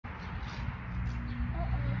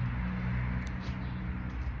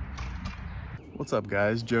What's up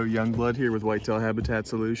guys, Joe Youngblood here with Whitetail Habitat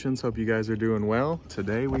Solutions. Hope you guys are doing well.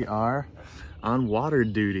 Today we are on water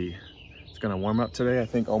duty. It's gonna warm up today, I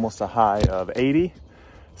think almost a high of 80.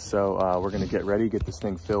 So we're gonna get ready, get this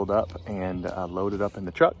thing filled up and load it up in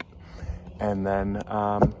the truck. And then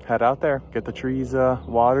head out there, get the trees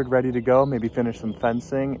watered, ready to go, maybe finish some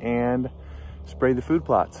fencing and spray the food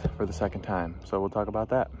plots for the second time. So we'll talk about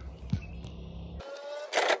that.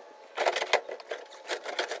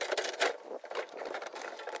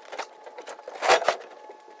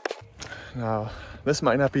 Now, this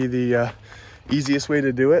might not be the easiest way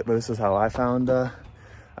to do it, but this is how I found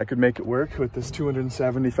I could make it work with this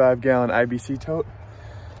 275-gallon IBC tote.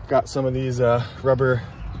 Got some of these rubber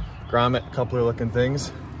grommet coupler looking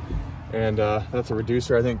things, and that's a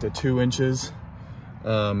reducer, I think, to 2 inches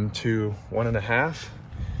to 1.5,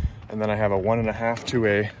 and then I have a 1.5 to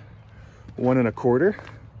a 1 1/4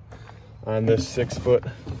 on this 6-foot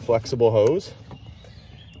flexible hose,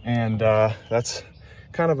 and that's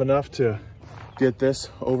kind of enough to get this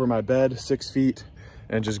over my bed 6 feet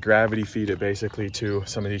and just gravity feed it basically to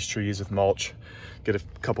some of these trees with mulch. Get a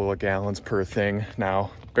couple of gallons per thing.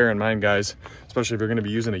 Now, bear in mind guys, especially if you're gonna be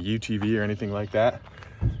using a UTV or anything like that,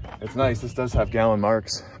 it's nice, this does have gallon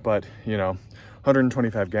marks, but you know,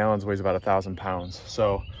 125 gallons weighs about 1,000 pounds.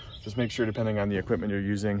 So just make sure, depending on the equipment you're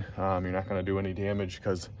using, you're not gonna do any damage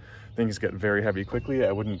because things get very heavy quickly.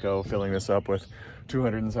 I wouldn't go filling this up with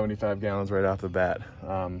 275 gallons right off the bat.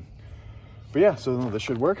 But yeah, so this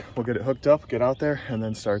should work. We'll get it hooked up, get out there, and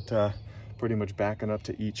then start pretty much backing up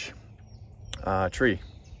to each tree.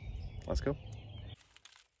 Let's go.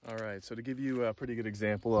 All right, so to give you a pretty good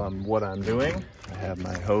example on what I'm doing, I have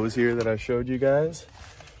my hose here that I showed you guys.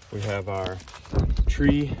 We have our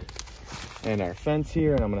tree and our fence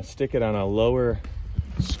here, and I'm gonna stick it on a lower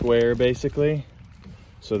square basically,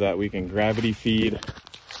 so that we can gravity feed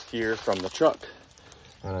here from the truck.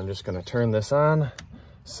 And I'm just gonna turn this on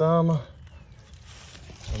some,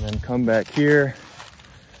 and then come back here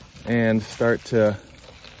and start to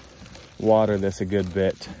water this a good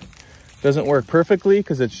bit. Doesn't work perfectly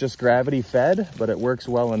because it's just gravity fed, but it works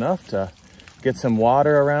well enough to get some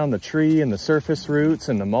water around the tree and the surface roots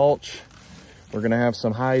and the mulch. We're gonna have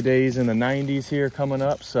some high days in the 90s here coming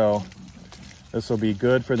up, so this will be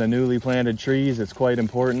good for the newly planted trees. It's quite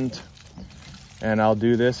important. And I'll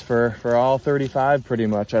do this for all 35 pretty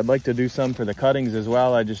much. I'd like to do some for the cuttings as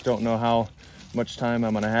well. I just don't know how much time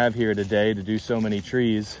I'm gonna have here today to do so many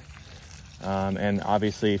trees. And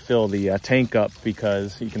obviously fill the tank up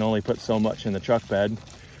because you can only put so much in the truck bed.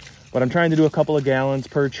 But I'm trying to do a couple of gallons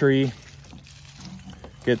per tree.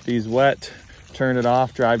 Get these wet, turn it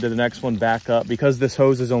off, drive to the next one, back up. Because this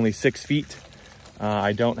hose is only 6 feet,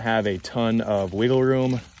 I don't have a ton of wiggle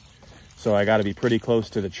room, so I got to be pretty close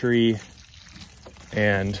to the tree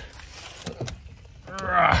and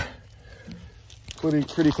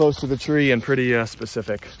pretty close to the tree and pretty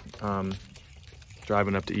specific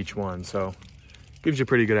driving up to each one. So gives you a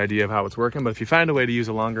pretty good idea of how it's working. But if you find a way to use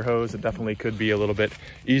a longer hose, it definitely could be a little bit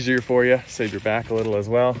easier for you, save your back a little as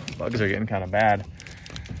well. Bugs are getting kind of bad.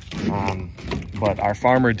 But our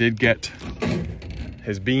farmer did get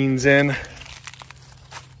his beans in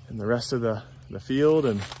the rest of the field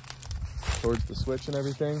and towards the switch and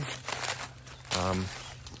everything.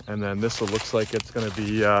 And then this looks like it's gonna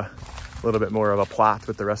be a little bit more of a plot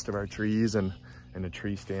with the rest of our trees and a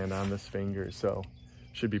tree stand on this finger. So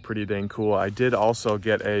should be pretty dang cool. I did also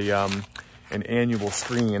get an annual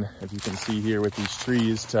screen, if you can see here, with these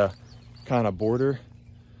trees to kind of border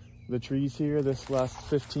the trees here, this last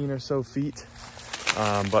 15 or so feet.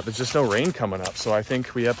 But there's just no rain coming up, so I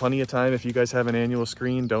think we have plenty of time. If you guys have an annual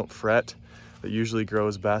screen, don't fret. It usually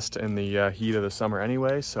grows best in the heat of the summer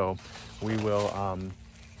anyway, so we will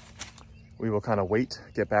kind of wait,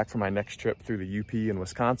 get back for my next trip through the UP in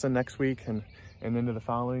Wisconsin next week and into the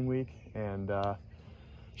following week, and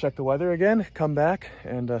check the weather again, come back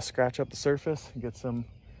and scratch up the surface and get some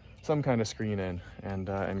kind of screen in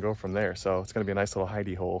and go from there. So it's gonna be a nice little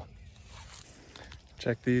hidey hole.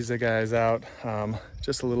 Check these guys out,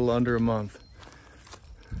 just a little under a month.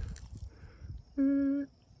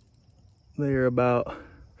 They're about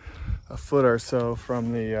a foot or so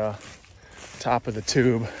from the top of the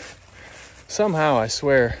tube. Somehow, I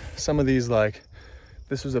swear, some of these, like,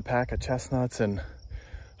 this was a pack of chestnuts and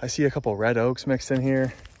I see a couple red oaks mixed in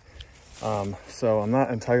here. So I'm not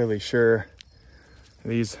entirely sure.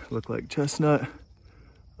 These look like chestnut.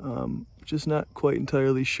 Just not quite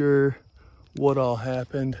entirely sure what all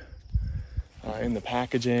happened in the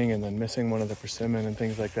packaging, and then missing one of the persimmon and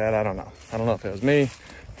things like that. I don't know if it was me,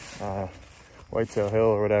 Whitetail Hill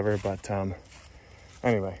or whatever, but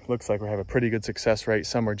anyway, looks like we're having a pretty good success rate.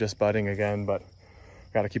 Some are just budding again, but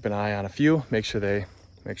Got to keep an eye on a few, make sure they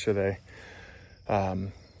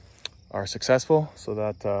are successful, so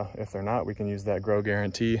that if they're not, we can use that grow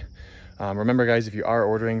guarantee. Remember guys, if you are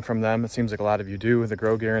ordering from them, it seems like a lot of you do, the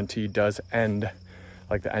grow guarantee does end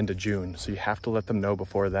like the end of June. So you have to let them know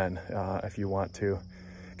before then if you want to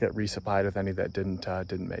get resupplied with any that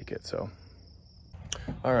didn't make it. So,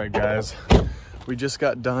 all right guys, we just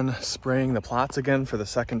got done spraying the plots again for the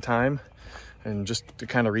second time. And just to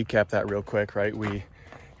kind of recap that real quick, right? We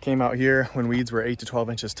came out here when weeds were 8 to 12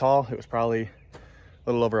 inches tall. It was probably a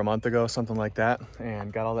little over a month ago, something like that,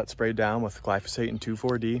 and got all that sprayed down with glyphosate and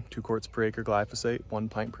 2,4-D, 2 quarts per acre glyphosate, 1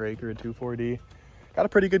 pint per acre of 2,4-D. Got a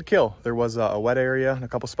pretty good kill. There was a wet area in a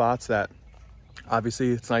couple spots that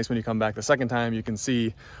obviously it's nice when you come back the second time, you can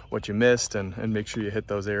see what you missed and make sure you hit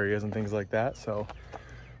those areas and things like that. So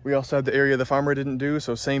we also had the area the farmer didn't do,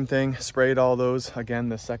 so same thing, sprayed all those again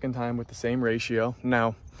the second time with the same ratio.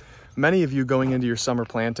 Now, many of you going into your summer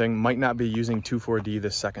planting might not be using 2,4-D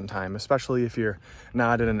this second time, especially if you're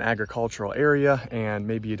not in an agricultural area and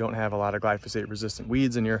maybe you don't have a lot of glyphosate resistant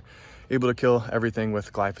weeds and you're able to kill everything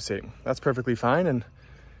with glyphosate. That's perfectly fine, and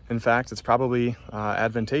in fact, it's probably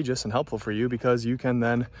advantageous and helpful for you because you can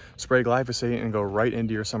then spray glyphosate and go right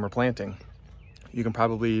into your summer planting. You can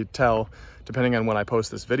probably tell, depending on when I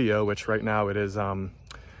post this video, which right now it is,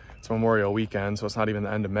 it's Memorial Weekend, so it's not even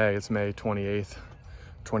the end of May, it's May 28th.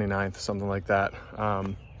 29th, something like that.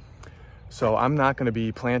 So I'm not going to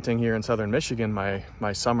be planting here in southern Michigan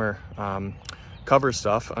my summer cover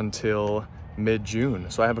stuff until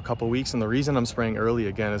mid-June. So I have a couple weeks, and the reason I'm spraying early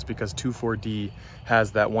again is because 2,4-D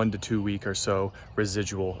has that 1 to 2 week or so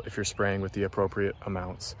residual if you're spraying with the appropriate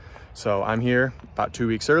amounts. So I'm here about 2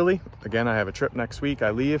 weeks early. Again, I have a trip next week.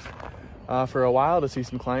 I leave for a while to see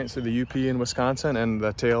some clients through the UP in Wisconsin and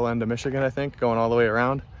the tail end of Michigan, I think, going all the way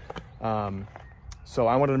around. So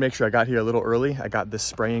I wanted to make sure I got here a little early. I got this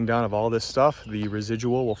spraying done of all this stuff. The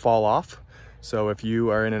residual will fall off. So if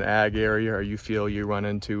you are in an ag area or you feel you run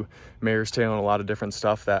into mare's tail and a lot of different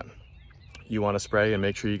stuff that you want to spray and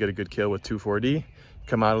make sure you get a good kill with 2,4-D,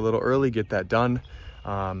 come out a little early, get that done.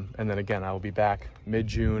 And then again, I will be back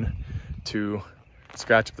mid-June to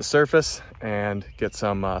scratch up the surface and get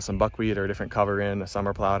some buckwheat or a different cover in, a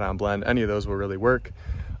summer plow down blend. Any of those will really work.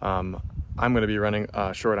 I'm going to be running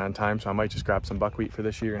short on time, so I might just grab some buckwheat for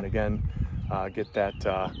this year and again get that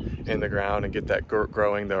in the ground and get that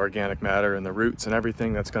growing, the organic matter and the roots and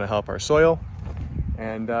everything that's going to help our soil.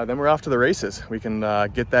 And then we're off to the races. We can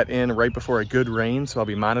get that in right before a good rain, so I'll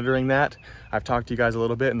be monitoring that. I've talked to you guys a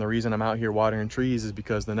little bit, and the reason I'm out here watering trees is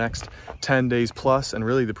because the next 10 days plus, and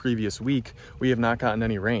really the previous week, we have not gotten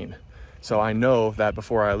any rain. So I know that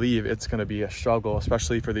before I leave, it's going to be a struggle,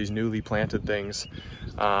 especially for these newly planted things,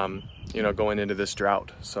 you know, going into this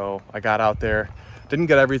drought. So I got out there, didn't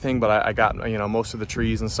get everything, but I got, you know, most of the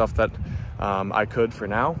trees and stuff that I could for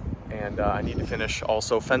now. And I need to finish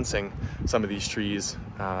also fencing some of these trees.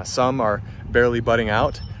 Some are barely budding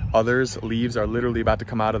out. Others, leaves are literally about to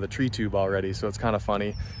come out of the tree tube already. So it's kind of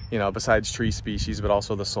funny, you know, besides tree species, but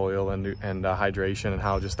also the soil and hydration and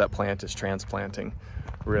how just that plant is transplanting,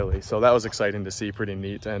 really. So that was exciting to see, pretty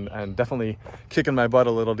neat, and definitely kicking my butt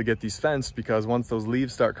a little to get these fenced, because once those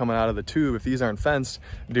leaves start coming out of the tube, if these aren't fenced,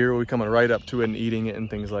 deer will be coming right up to it and eating it and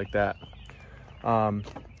things like that.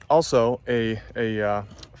 Also, a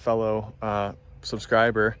fellow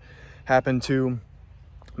subscriber happened to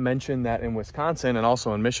mention that in Wisconsin and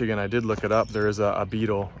also in Michigan, I did look it up, there is a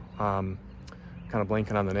beetle, kind of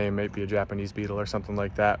blanking on the name, maybe a Japanese beetle or something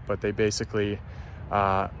like that, but they basically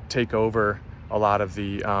take over a lot of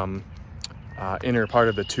the inner part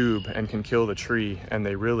of the tube and can kill the tree, and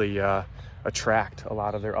they really attract a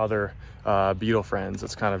lot of their other beetle friends.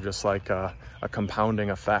 It's kind of just like a compounding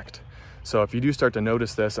effect. So if you do start to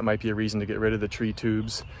notice this, it might be a reason to get rid of the tree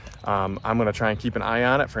tubes. I'm gonna try and keep an eye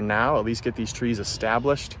on it for now, at least get these trees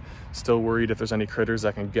established. Still worried if there's any critters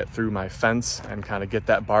that can get through my fence and kind of get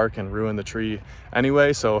that bark and ruin the tree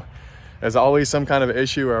anyway. So there's always some kind of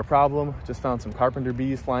issue or a problem. Just found some carpenter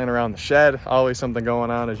bees flying around the shed. Always something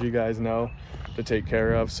going on, as you guys know, to take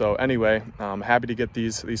care of. So anyway, I'm happy to get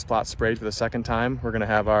these plots sprayed for the second time. We're gonna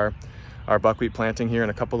have our buckwheat planting here in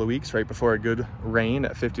a couple of weeks, right before a good rain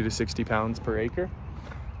at 50 to 60 pounds per acre.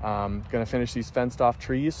 Gonna finish these fenced off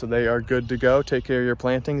trees so they are good to go. Take care of your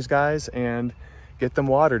plantings, guys, and get them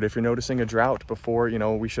watered if you're noticing a drought before, you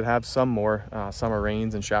know, we should have some more summer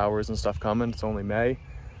rains and showers and stuff coming. It's only May,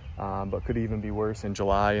 but could even be worse in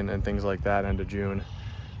July and things like that, end of June.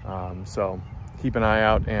 So keep an eye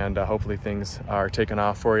out, and hopefully things are taking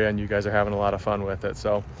off for you and you guys are having a lot of fun with it.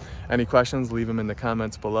 So any questions, leave them in the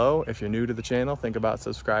comments below. If you're new to the channel, think about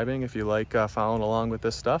subscribing if you like following along with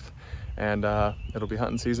this stuff. and it'll be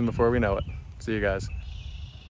hunting season before we know it. See you guys.